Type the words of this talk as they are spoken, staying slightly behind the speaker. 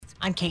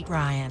I'm Kate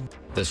Ryan.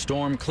 The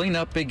storm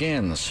cleanup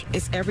begins.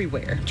 It's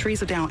everywhere.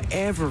 Trees are down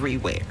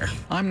everywhere.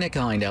 I'm Nick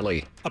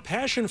Hindelli. A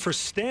passion for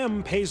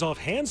STEM pays off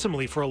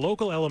handsomely for a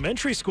local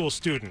elementary school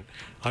student.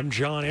 I'm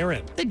John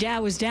Aaron. The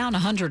Dow is down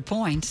 100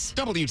 points.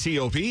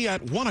 WTOP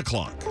at 1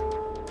 o'clock.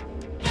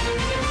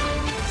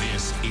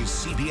 This is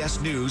CBS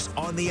News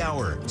on the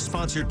Hour,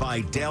 sponsored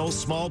by Dell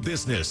Small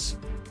Business.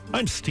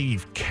 I'm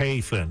Steve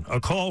Kathan. A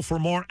call for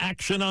more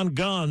action on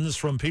guns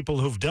from people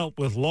who've dealt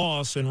with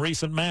loss in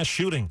recent mass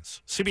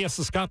shootings.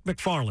 CBS's Scott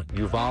McFarland.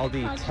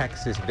 Uvalde,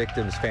 Texas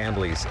victims'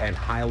 families and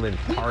Highland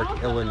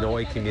Park,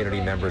 Illinois community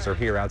members are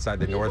here outside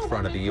the north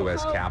front of the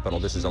U.S. Capitol.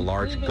 This is a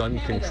large gun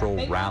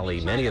control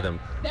rally, many of them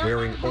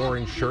wearing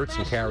orange shirts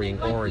and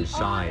carrying orange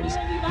signs.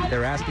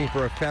 They're asking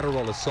for a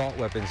federal assault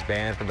weapons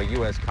ban from a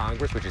U.S.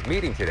 Congress, which is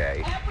meeting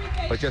today,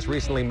 but just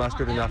recently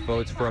mustered enough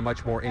votes for a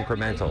much more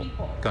incremental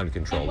gun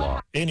control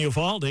law. In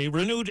Uvalde,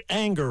 renewed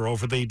anger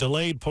over the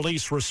delayed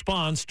police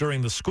response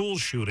during the school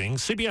shooting.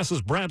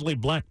 CBS's Bradley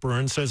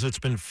Blackburn says it's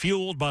been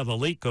fueled by the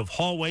leak of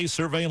hallway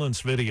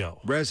surveillance video.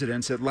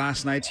 Residents at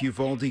last night's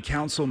Uvalde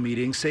council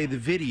meeting say the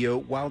video,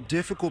 while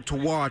difficult to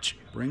watch,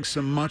 brings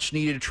some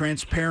much-needed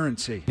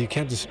transparency. You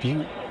can't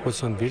dispute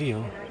what's on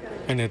video,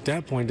 and at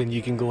that point, then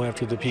you can go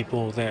after the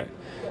people that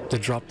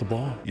dropped the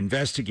ball.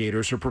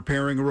 Investigators are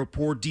preparing a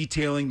report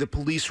detailing the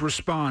police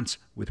response,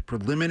 with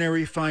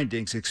preliminary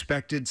findings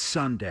expected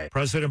Sunday.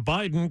 President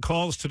Biden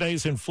calls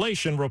today's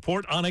inflation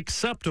report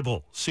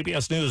unacceptable.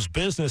 CBS News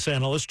business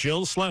analyst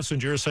Jill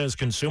Schlesinger says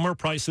consumer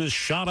prices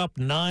shot up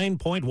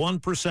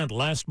 9.1%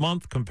 last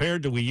month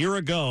compared to a year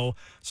ago,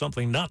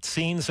 something not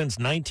seen since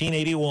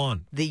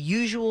 1981. The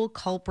usual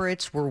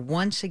culprits were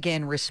once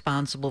again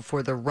responsible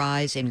for the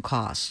rise in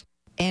costs: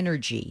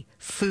 energy,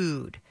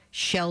 food,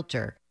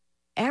 shelter.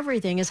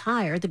 Everything is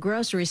higher at the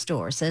grocery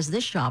store, says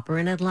this shopper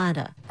in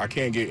Atlanta. I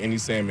can't get any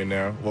salmon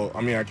now. Well,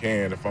 I mean, I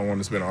can if I want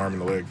to spend an arm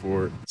and a leg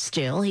for it.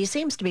 Still, he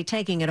seems to be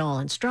taking it all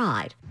in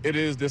stride. It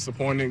is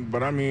disappointing,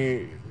 but I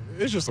mean,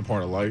 it's just a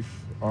part of life,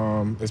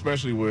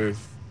 especially with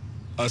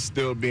us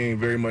still being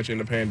very much in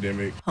the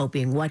pandemic.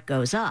 Hoping what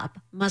goes up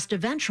must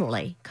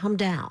eventually come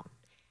down.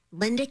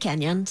 Linda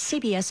Kenyon,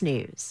 CBS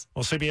News.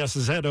 Well,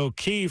 CBS's Ed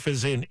O'Keefe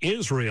is in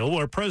Israel,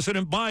 where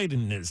President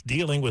Biden is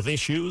dealing with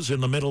issues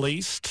in the Middle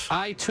East.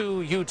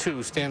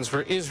 I2U2 stands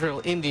for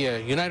Israel, India,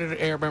 United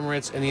Arab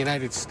Emirates, and the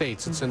United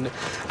States. It's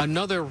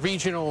another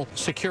regional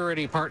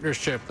security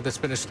partnership that's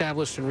been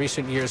established in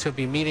recent years. He'll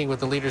be meeting with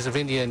the leaders of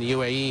India and the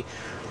UAE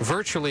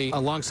virtually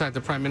alongside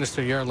the Prime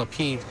Minister Yair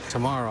Lapid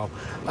tomorrow.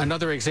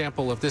 Another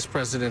example of this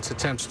president's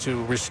attempts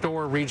to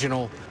restore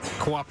regional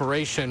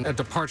cooperation, a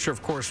departure,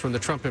 of course, from the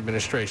Trump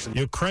administration.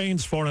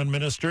 Ukraine's Foreign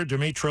Minister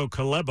Dmytro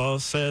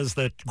Kuleba says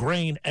that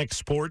grain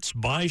exports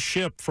by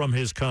ship from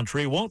his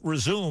country won't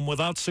resume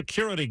without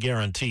security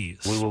guarantees.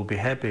 We will be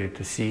happy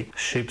to see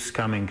ships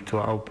coming to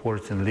our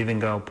ports and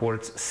leaving our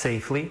ports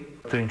safely.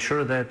 To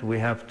ensure that, we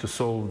have to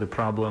solve the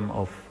problem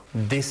of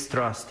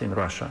distrust in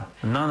Russia.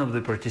 None of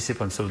the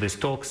participants of these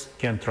talks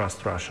can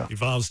trust Russia. He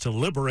vows to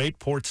liberate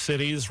port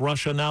cities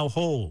Russia now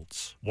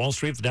holds. Wall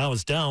Street, the Dow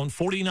is down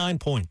 49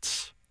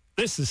 points.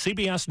 This is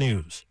CBS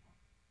News.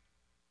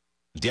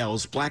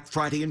 Dell's Black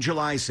Friday and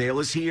July sale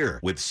is here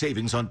with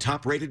savings on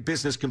top-rated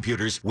business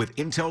computers with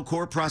Intel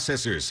Core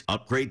processors.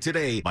 Upgrade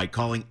today by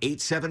calling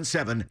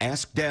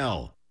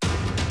 877-ASK-DELL.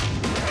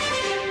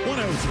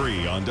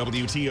 103 on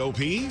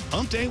WTOP.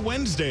 Hump Day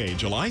Wednesday,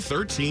 July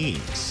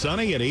 13th.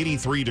 Sunny at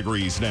 83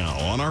 degrees now.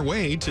 On our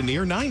way to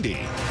near 90.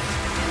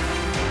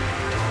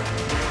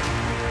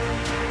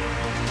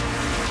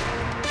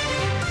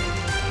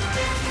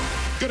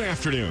 Good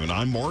afternoon.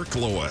 I'm Mark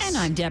Lewis. And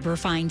I'm Deborah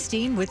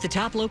Feinstein with the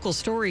top local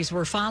stories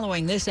we're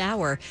following this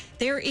hour.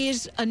 There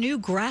is a new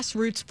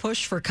grassroots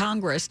push for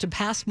Congress to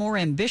pass more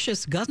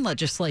ambitious gun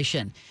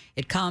legislation.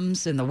 It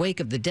comes in the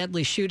wake of the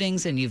deadly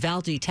shootings in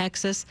Uvalde,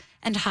 Texas,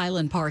 and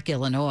Highland Park,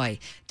 Illinois.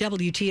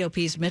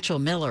 WTOP's Mitchell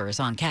Miller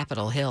is on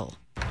Capitol Hill.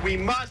 We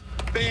must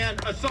ban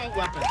assault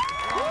weapons.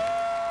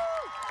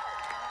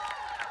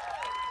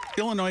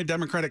 Illinois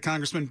Democratic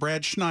Congressman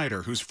Brad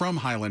Schneider, who's from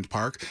Highland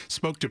Park,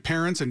 spoke to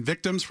parents and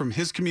victims from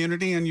his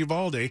community in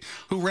Uvalde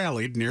who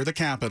rallied near the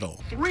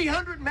Capitol.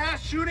 300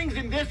 mass shootings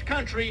in this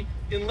country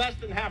in less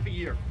than half a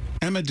year.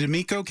 Emma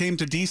D'Amico came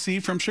to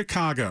D.C. from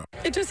Chicago.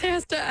 It just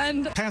has to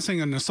end.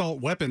 Passing an assault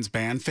weapons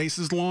ban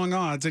faces long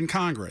odds in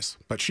Congress,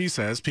 but she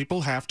says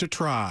people have to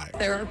try.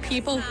 There are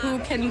people who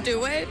can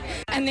do it,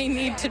 and they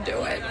need to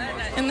do it,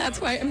 and that's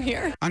why I'm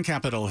here. On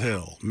Capitol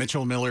Hill,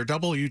 Mitchell Miller,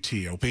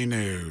 WTOP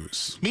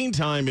News.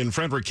 Meantime, in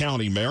Frederick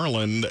County,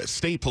 Maryland,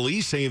 state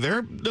police say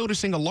they're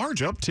noticing a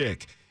large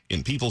uptick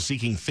in people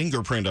seeking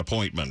fingerprint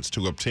appointments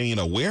to obtain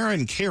a wear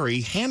and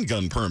carry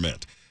handgun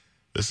permit.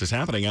 This is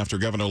happening after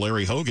Governor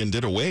Larry Hogan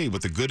did away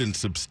with the good and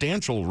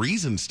substantial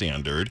reason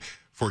standard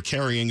for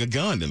carrying a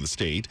gun in the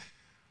state.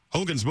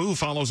 Hogan's move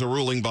follows a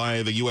ruling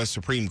by the U.S.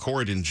 Supreme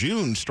Court in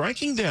June,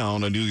 striking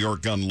down a New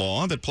York gun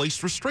law that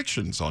placed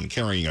restrictions on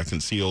carrying a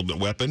concealed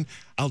weapon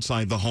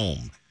outside the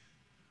home.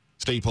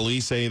 State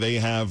police say they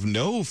have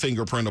no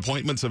fingerprint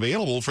appointments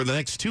available for the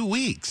next 2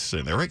 weeks,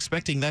 and they're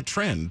expecting that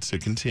trend to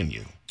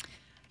continue.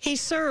 He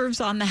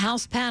serves on the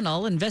House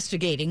panel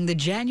investigating the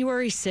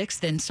January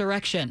 6th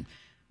insurrection.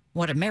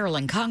 What a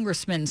Maryland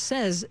congressman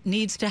says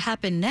needs to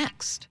happen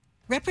next.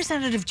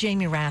 Representative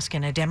Jamie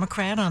Raskin, a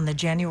Democrat on the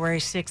January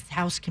 6th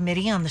House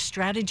Committee on the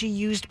strategy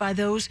used by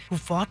those who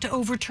fought to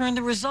overturn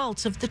the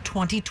results of the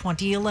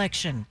 2020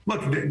 election.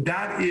 Look,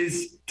 that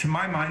is, to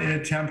my mind, an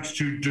attempt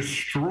to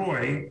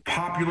destroy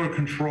popular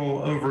control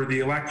over the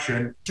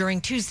election.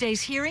 During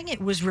Tuesday's hearing, it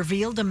was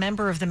revealed a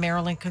member of the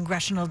Maryland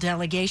congressional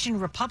delegation,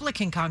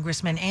 Republican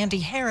Congressman Andy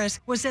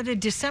Harris, was at a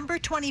December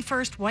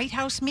 21st White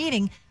House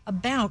meeting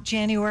about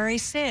January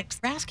 6th.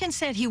 Raskin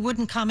said he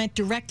wouldn't comment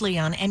directly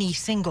on any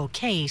single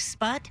case,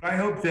 but I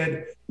hope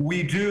that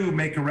we do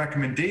make a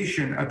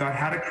recommendation about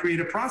how to create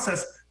a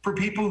process for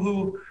people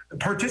who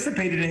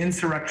participated in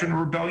insurrection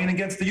or rebellion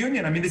against the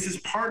Union. I mean, this is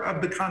part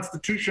of the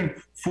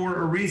Constitution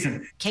for a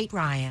reason. Kate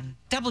Ryan,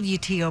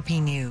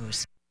 WTOP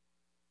News.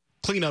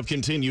 Cleanup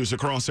continues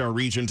across our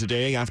region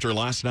today after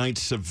last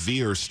night's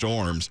severe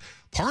storms.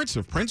 Parts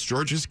of Prince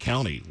George's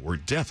County were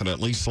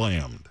definitely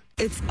slammed.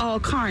 It's all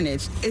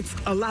carnage. It's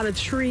a lot of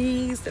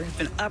trees that have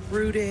been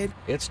uprooted.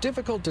 It's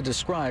difficult to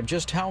describe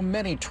just how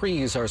many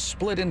trees are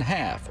split in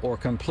half or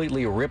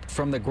completely ripped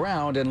from the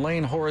ground and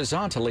laying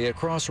horizontally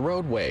across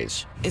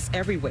roadways. It's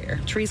everywhere.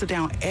 Trees are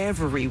down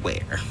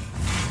everywhere.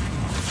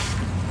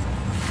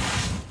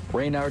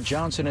 Raynard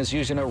Johnson is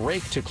using a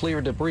rake to clear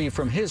debris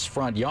from his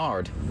front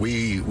yard.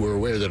 We were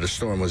aware that a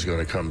storm was going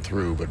to come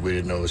through, but we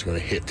didn't know it was going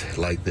to hit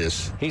like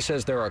this. He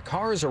says there are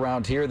cars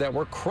around here that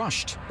were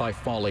crushed by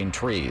falling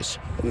trees.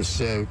 It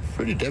was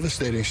pretty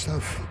devastating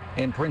stuff.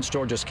 In Prince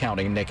George's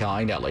County, Nick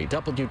Iannelli,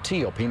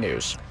 WTOP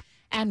News.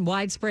 And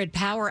widespread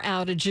power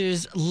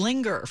outages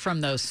linger from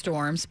those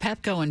storms.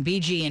 Pepco and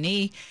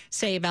BG&E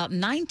say about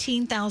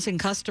 19,000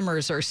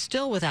 customers are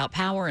still without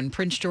power in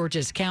Prince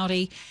George's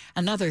County.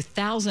 Another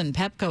 1,000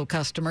 Pepco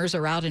customers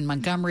are out in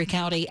Montgomery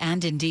County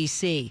and in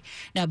D.C.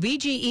 Now,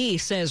 BGE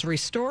says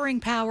restoring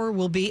power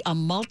will be a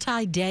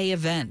multi-day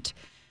event.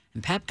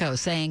 And Pepco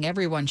saying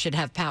everyone should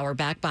have power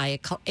back by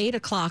 8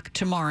 o'clock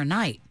tomorrow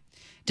night.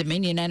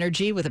 Dominion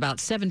Energy with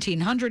about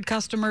 1,700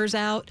 customers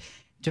out.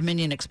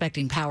 Dominion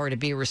expecting power to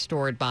be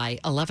restored by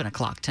 11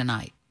 o'clock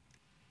tonight.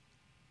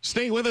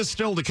 Stay with us,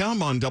 still to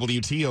come on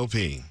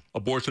WTOP.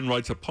 Abortion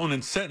rights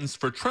opponents sentenced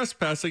for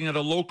trespassing at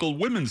a local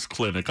women's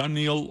clinic. I'm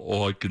Neil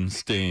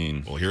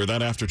Augenstein. We'll hear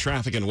that after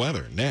traffic and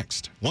weather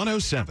next.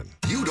 107.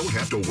 You don't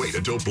have to wait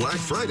until Black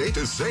Friday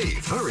to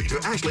save. Hurry to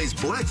Ashley's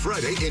Black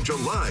Friday in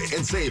July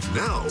and save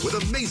now with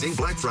amazing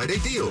Black Friday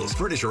deals.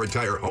 Furnish your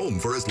entire home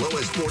for as low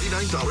as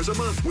 $49 a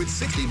month with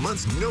 60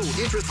 months no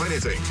interest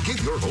financing.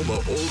 Give your home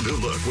a whole new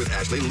look with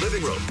Ashley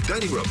living room,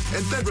 dining room,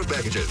 and bedroom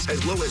packages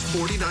as low as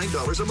 $49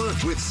 a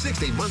month with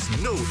 60 months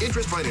no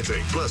interest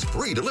financing plus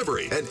free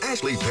delivery. And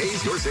Ashley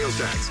pays your sales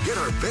tax. Get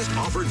our best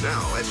offer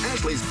now at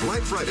Ashley's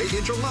Black Friday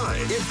in July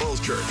in Falls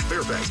Church,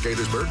 Fairfax,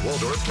 Gaithersburg,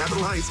 Waldorf,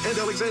 Capitol Heights, and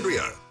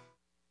Alexandria.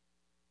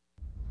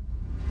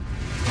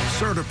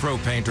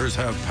 CertaPro painters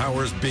have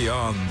powers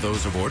beyond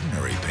those of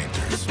ordinary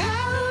painters.